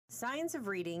Science of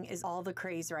reading is all the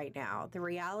craze right now. The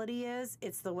reality is,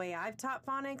 it's the way I've taught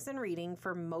phonics and reading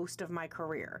for most of my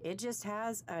career. It just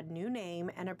has a new name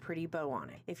and a pretty bow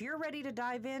on it. If you're ready to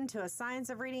dive into a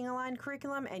Science of Reading aligned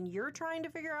curriculum and you're trying to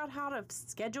figure out how to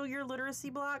schedule your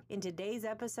literacy block, in today's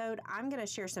episode, I'm going to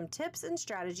share some tips and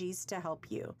strategies to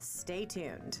help you. Stay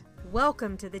tuned.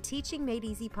 Welcome to the Teaching Made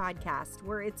Easy podcast,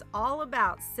 where it's all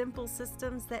about simple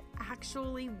systems that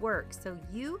actually work so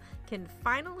you can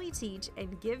finally teach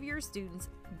and give your students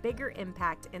bigger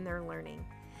impact in their learning.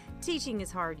 Teaching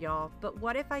is hard, y'all, but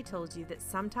what if I told you that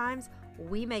sometimes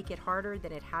we make it harder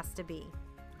than it has to be?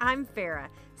 I'm Farah,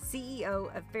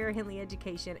 CEO of Farah Henley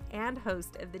Education and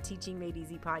host of the Teaching Made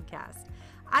Easy podcast.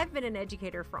 I've been an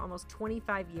educator for almost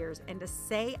 25 years, and to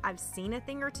say I've seen a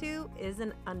thing or two is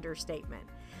an understatement.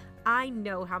 I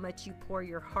know how much you pour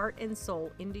your heart and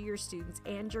soul into your students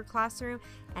and your classroom,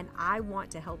 and I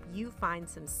want to help you find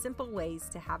some simple ways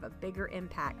to have a bigger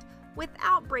impact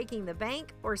without breaking the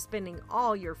bank or spending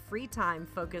all your free time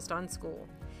focused on school.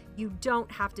 You don't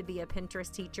have to be a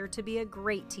Pinterest teacher to be a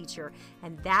great teacher,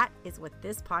 and that is what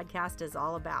this podcast is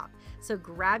all about. So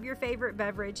grab your favorite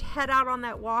beverage, head out on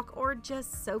that walk, or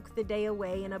just soak the day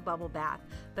away in a bubble bath.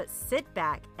 But sit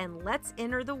back and let's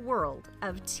enter the world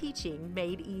of teaching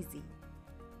made easy.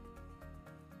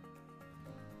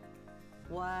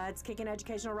 What's kicking,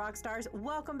 educational rock stars?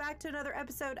 Welcome back to another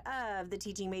episode of the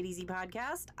Teaching Made Easy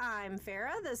podcast. I'm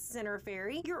Farah, the Center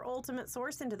Fairy, your ultimate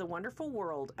source into the wonderful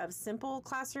world of simple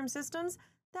classroom systems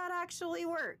that actually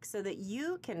work so that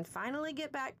you can finally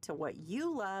get back to what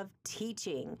you love,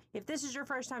 teaching. If this is your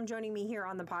first time joining me here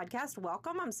on the podcast,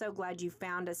 welcome. I'm so glad you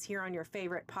found us here on your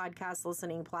favorite podcast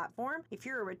listening platform. If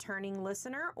you're a returning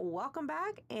listener, welcome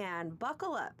back and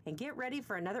buckle up and get ready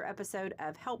for another episode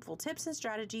of helpful tips and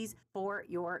strategies for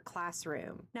your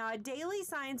classroom. Now, a daily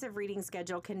Science of Reading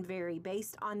schedule can vary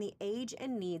based on the age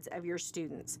and needs of your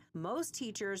students. Most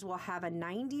teachers will have a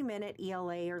 90-minute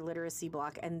ELA or literacy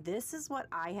block, and this is what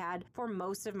I had for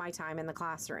most of my time in the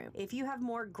classroom. If you have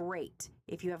more, great.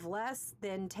 If you have less,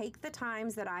 then take the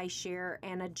times that I share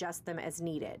and adjust them as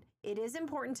needed. It is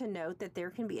important to note that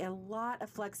there can be a lot of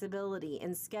flexibility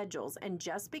in schedules, and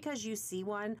just because you see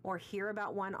one or hear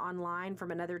about one online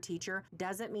from another teacher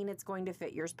doesn't mean it's going to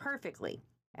fit yours perfectly.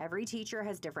 Every teacher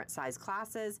has different size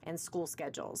classes and school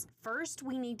schedules. First,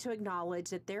 we need to acknowledge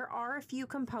that there are a few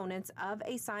components of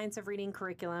a Science of Reading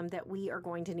curriculum that we are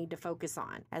going to need to focus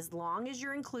on. As long as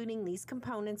you're including these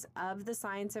components of the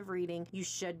Science of Reading, you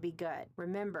should be good.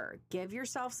 Remember, give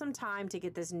yourself some time to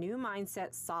get this new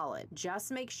mindset solid.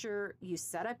 Just make sure you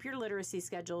set up your literacy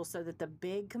schedule so that the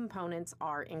big components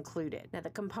are included. Now, the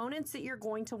components that you're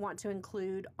going to want to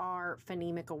include are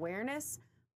phonemic awareness,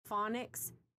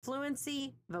 phonics,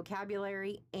 fluency,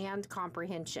 vocabulary, and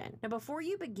comprehension. Now, before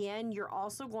you begin, you're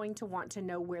also going to want to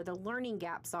know where the learning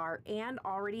gaps are and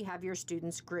already have your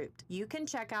students grouped. You can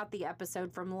check out the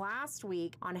episode from last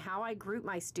week on how I group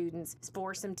my students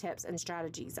for some tips and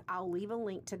strategies. I'll leave a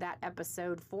link to that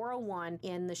episode 401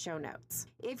 in the show notes.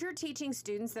 If you're teaching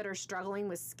students that are struggling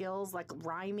with skills like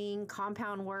rhyming,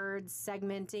 compound words,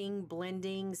 segmenting,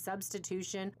 blending,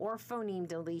 substitution, or phoneme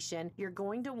deletion, you're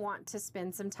going to want to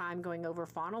spend some time going over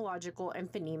phonological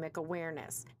and phonemic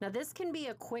awareness. Now, this can be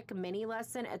a quick mini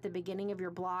lesson at the beginning of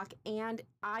your block, and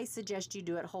I suggest you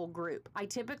do it whole group. I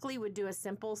typically would do a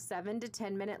simple 7 to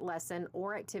 10 minute lesson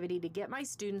or activity to get my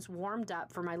students warmed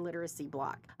up for my literacy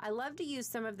block. I love to use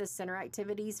some of the center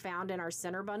activities found in our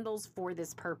center bundles for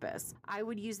this purpose. I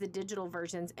would use the digital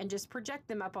versions and just project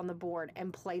them up on the board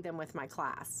and play them with my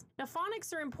class. Now,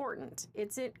 phonics are important.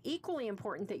 It's equally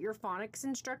important that your phonics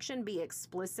instruction be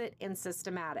explicit and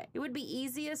systematic. It would be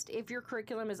easiest if your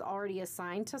curriculum is already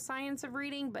assigned to Science of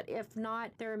Reading, but if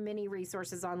not, there are many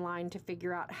resources online to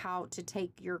figure out how to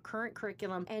take your current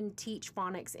curriculum and teach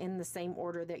phonics in the same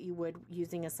order that you would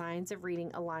using a Science of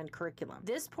Reading aligned curriculum.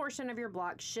 This portion of your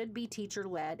block should be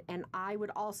teacher-led, and I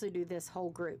would also do this whole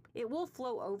group. It will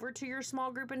flow over to your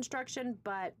small group instruction,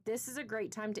 but this is a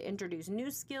great time to introduce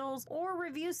new skills or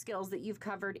review skills that you've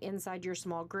covered inside your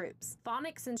small groups.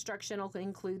 Phonics instruction will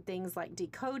include things like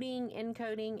decoding,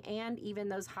 encoding, and even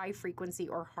those high frequency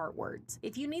or heart words.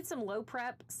 If you need some low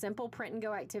prep, simple print and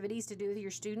go activities to do with your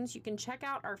students, you can check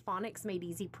out our Phonics Made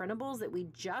Easy printables that we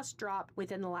just dropped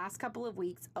within the last couple of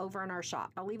weeks over in our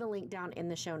shop. I'll leave a link down in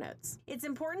the show notes. It's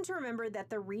important to remember that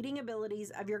the reading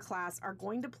abilities of your class are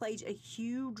going to play a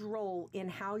huge role in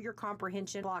how your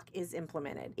comprehension block is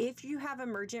implemented. If you have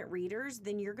emergent readers,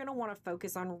 then you're going to want to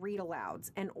focus on read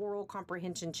alouds and oral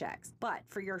comprehension checks. But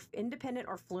for your independent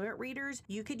or fluent readers,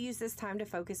 you could use this time to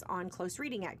focus on close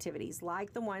reading activities,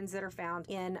 like the ones that are found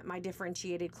in my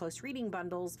differentiated close reading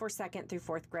bundles for 2nd through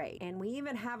 4th grade. And we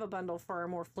even have a bundle for our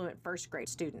more fluent 1st grade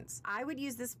students. I would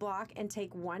use this block and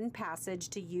take one passage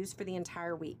to use for the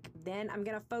entire week. Then I'm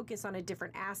going to focus on a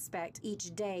different aspect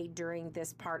each day during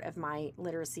this part of my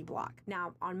literacy block.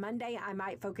 Now, on Monday, I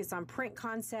might focus on print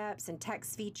concepts and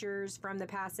text features from the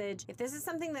passage. If this is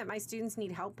something that my students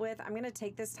need help with, I'm going to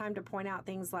take this time to point out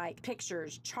things like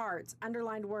pictures, charts,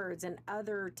 underlined words, and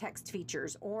other text features,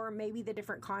 or maybe the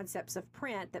different concepts of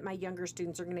print that my younger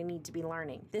students are going to need to be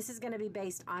learning. This is going to be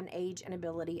based on age and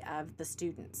ability of the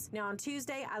students. Now, on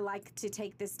Tuesday, I like to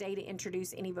take this day to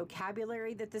introduce any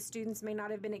vocabulary that the students may not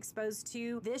have been exposed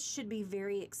to. This should be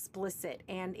very explicit,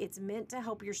 and it's meant to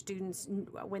help your students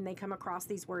when they come across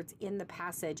these words in the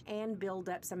passage and build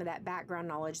up some of that background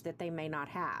knowledge that they may not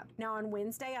have. Now, on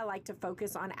Wednesday, I like to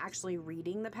focus on actually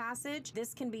reading the passage.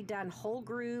 This can be done whole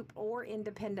group or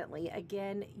independently.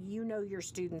 Again, you know your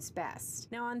students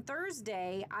best. Now, on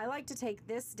Thursday, I like to take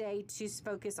this day to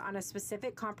focus on a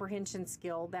specific comprehension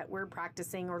skill that we're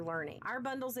practicing or learning. Our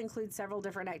bundles include several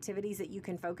different activities that you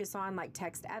can focus on, like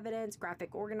text evidence,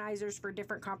 graphic organizers for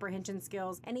different comprehension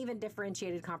skills, and even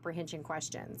differentiated comprehension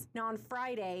questions. Now, on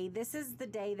Friday, this is the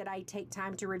day that I take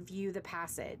time to review the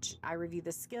passage. I review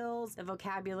the skills, the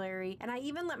vocabulary, and I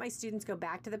even let my students go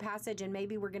back to the passage, and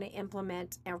maybe we're going to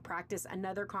implement and practice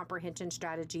another comprehension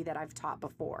strategy that I've taught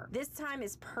before. This time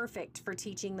is perfect for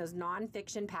teaching those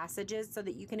nonfiction passages so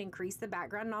that you can increase the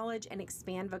background knowledge and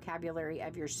expand vocabulary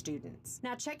of your students.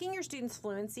 Now, checking your students'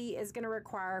 fluency is going to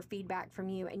require feedback from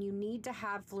you, and you need to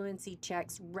have fluency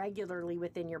checks regularly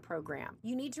within your program.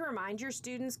 You need to remind your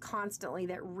students constantly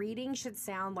that reading should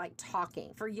sound like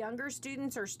talking. For younger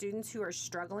students or students who are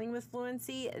struggling with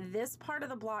fluency, this part of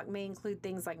the block may include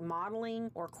things like modeling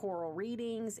or choral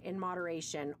readings in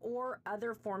moderation, or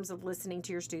other forms of listening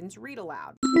to your students read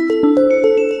aloud.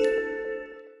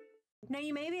 Now,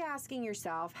 you may be asking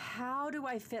yourself, how do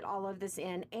I fit all of this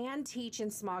in and teach in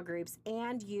small groups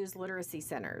and use literacy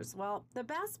centers? Well, the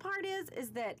best part is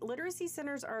that literacy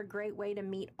centers are a great way to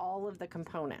meet all of the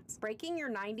components. Breaking your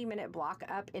 90-minute block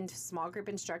up into small group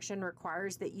instruction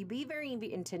requires that you be very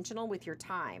intentional with your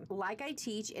time. Like I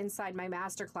teach inside my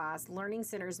masterclass, Learning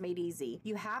Centers Made Easy,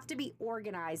 you have to be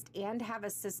organized and have a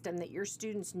system that your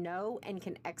students know and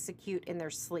can execute in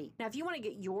their sleep. Now, if you want to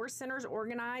get your centers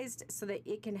organized so that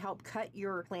it can help cut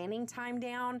your planning time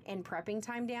down and prepping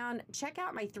time down, check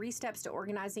out my 3 steps to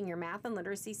organizing your math and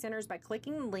literacy centers by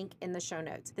clicking the link in the show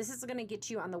notes. This is going to get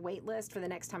you on the wait list for the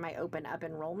next time I open up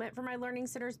enrollment for my Learning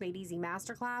Centers Made Easy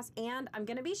Masterclass, and I'm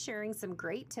going to be sharing some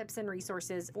great tips and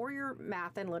resources for your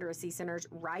math and literacy centers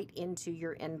right into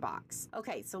your inbox.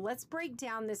 Okay, so let's break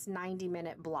down this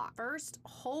 90-minute block. First,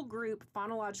 whole group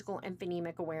phonological and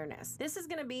phonemic awareness. This is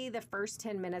going to be the first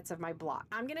 10 minutes of my block.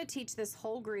 I'm going to teach this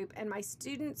whole group, and my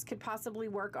students could possibly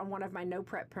work on one of my no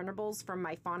prep printables from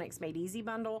my Phonics Made Easy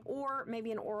bundle, or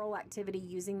maybe an oral activity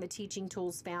using the teaching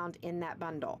tools found in that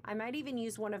bundle. I might even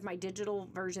use one of my digital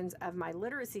versions of my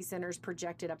literacy centers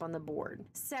projected up on the board.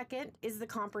 Second is the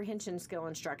comprehension skill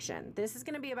instruction. This is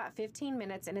going to be about 15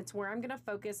 minutes, and it's where I'm going to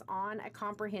focus on a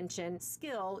comprehension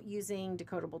skill using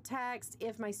decodable text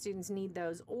if my students need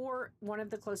those, or one of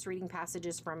the close reading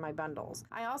passages from my bundles.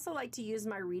 I also like to use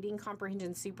my reading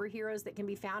comprehension superheroes that can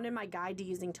be found in my guide to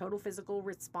using total physical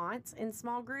response in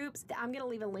small groups. I'm going to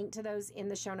leave a link to those in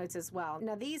the show notes as well.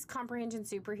 Now, these comprehension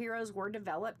superheroes were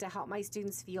developed to help my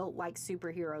students feel like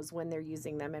superheroes when they're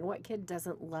using them, and what kid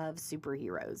doesn't love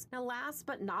superheroes? Now, last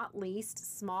but not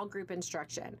least, small group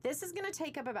instruction. This is going to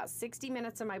take up about 60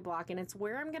 minutes of my block, and it's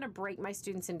where I'm going to break my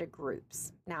students into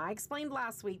groups. Now, I explained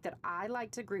last week that I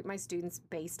like to group my students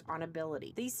based on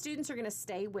ability. These students are going to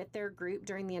stay with their group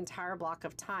during the entire block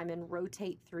of time and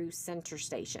rotate through center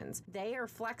stations. They are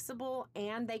flexible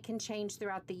and they can change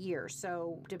throughout the year.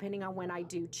 So depending on when I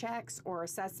do checks or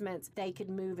assessments, they could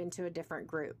move into a different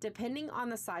group. Depending on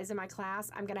the size of my class,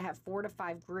 I'm going to have 4 to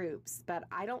 5 groups, but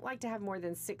I don't like to have more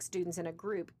than 6 students in a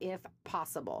group if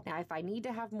possible. Now, if I need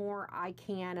to have more, I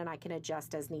can, and I can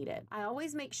adjust as needed. I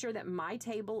always make sure that my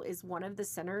table is one of the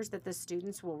centers that the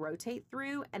students will rotate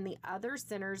through, and the other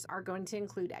centers are going to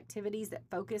include activities that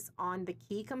focus on the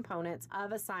key components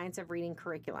of a science of reading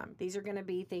curriculum. These are going to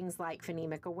be things like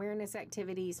phonemic awareness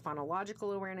activities,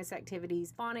 phonological awareness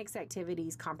activities, phonics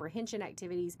activities, comprehension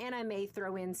activities, and I may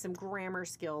throw in some grammar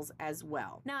skills as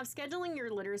well. Now, if scheduling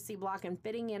your literacy block and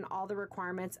fitting in all the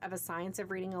requirements of a Science of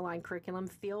Reading aligned curriculum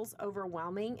feels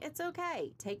overwhelming, it's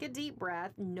okay. Take a deep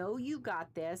breath, know you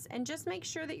got this, and just make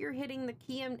sure that you're hitting the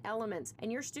key elements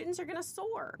and your students are going to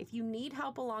soar. If you need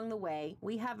help along the way,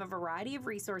 we have a variety of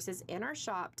resources in our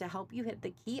shop to help you hit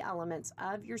the key elements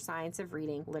of your Science of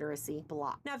Reading literacy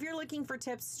block. Now, if you're looking for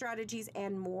tips, strategies,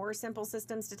 and more simple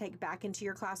systems to take back into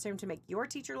your classroom to make your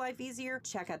teacher life easier,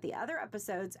 check out the other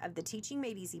episodes of the Teaching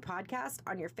Made Easy podcast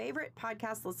on your favorite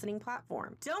podcast listening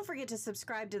platform. Don't forget to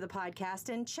subscribe to the podcast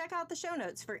and check out the show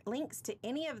notes for links to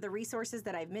any of the resources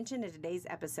that I've mentioned in today's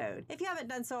episode. If you haven't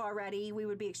done so already, we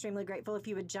would be extremely grateful if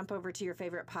you would jump over to your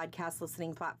favorite podcast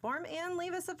listening platform and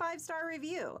leave us a 5-star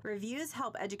review. Reviews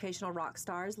help educational rock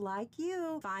stars like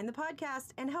you find the podcast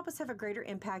and help us have a greater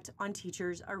impact on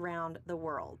teachers around the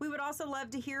world. We would also love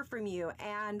to hear from you,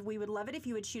 and we would love it if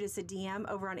you would shoot us a DM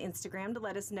over on Instagram to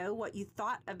let us know what you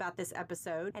thought about this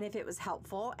episode and if it was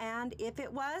helpful. And if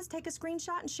it was, take a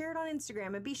screenshot and share it on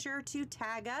Instagram, and be sure to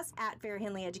tag us at Fair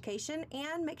Henley Education,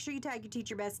 and make sure you tag your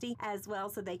teacher bestie as well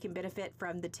so they can benefit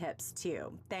from the tips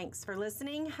too. Thanks for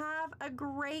listening. Have a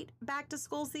great back to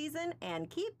school season and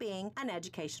keep being an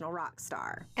educational rock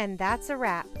star. And that's a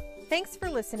wrap. Thanks for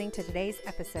listening to today's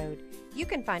episode. You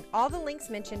can find all the links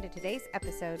mentioned in today's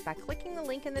episode by clicking the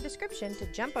link in the description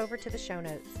to jump over to the show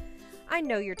notes. I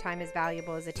know your time is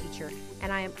valuable as a teacher,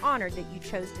 and I am honored that you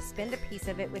chose to spend a piece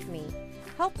of it with me.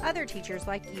 Help other teachers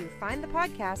like you find the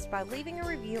podcast by leaving a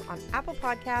review on Apple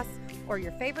Podcasts or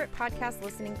your favorite podcast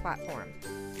listening platform.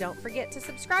 Don't forget to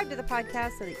subscribe to the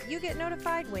podcast so that you get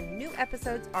notified when new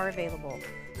episodes are available.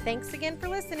 Thanks again for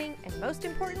listening, and most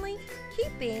importantly,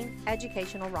 keep being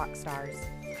educational rock stars.